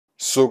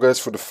So guys,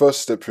 for the first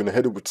step, you're going to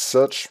head over to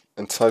search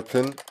and type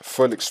in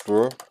File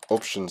Explorer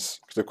Options.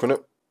 Click on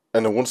it.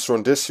 And then once you're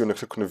on this, you're going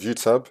to click on the View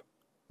tab.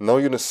 Now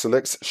you're going to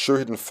select Show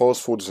Hidden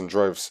Files, Folders and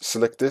Drives.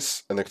 Select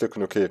this and then click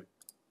on OK.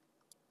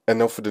 And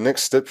now for the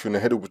next step, you're going to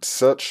head over to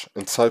search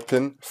and type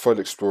in File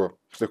Explorer.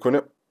 Click on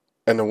it.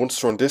 And then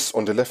once you're on this,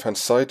 on the left hand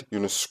side, you're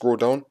going to scroll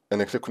down and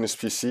then click on this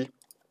PC.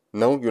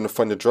 Now you're going to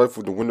find the drive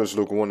with the Windows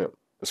logo on it.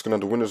 It's going to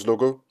have the Windows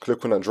logo.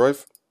 Click on that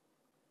drive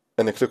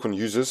and then click on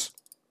Users.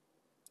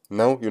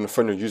 Now you're going to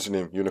find your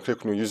username. You're going to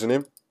click on your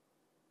username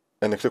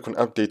and then click on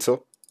App Data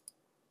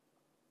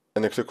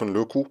and then click on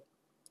Local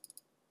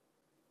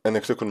and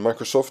then click on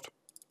Microsoft.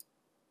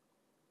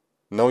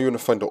 Now you're going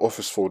to find the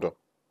Office folder.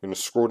 You're going to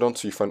scroll down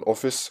till you find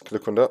Office.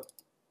 Click on that.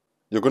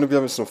 You're going to be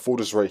having some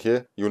folders right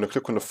here. You're going to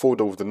click on the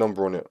folder with the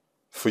number on it.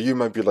 For you, it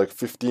might be like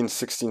 15,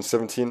 16,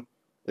 17.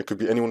 It could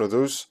be any one of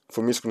those.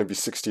 For me, it's going to be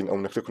 16. I'm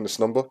going to click on this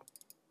number.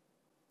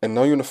 And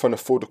now you're going to find a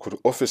folder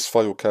called Office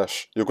File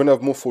Cache. You're going to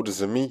have more folders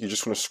than me. You're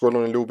just going to scroll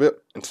on a little bit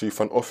until you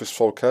find Office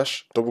File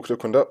Cache. Double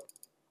click on that.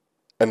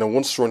 And then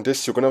once you're on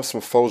this, you're going to have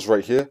some files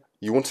right here.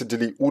 You want to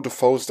delete all the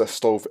files that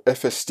start with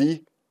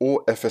FSD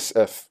or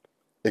FSF.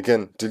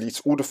 Again,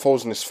 delete all the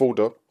files in this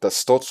folder that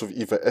starts with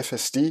either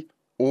FSD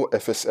or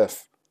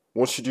FSF.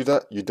 Once you do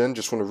that, you then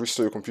just want to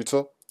restart your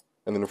computer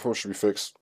and then the problem should be fixed.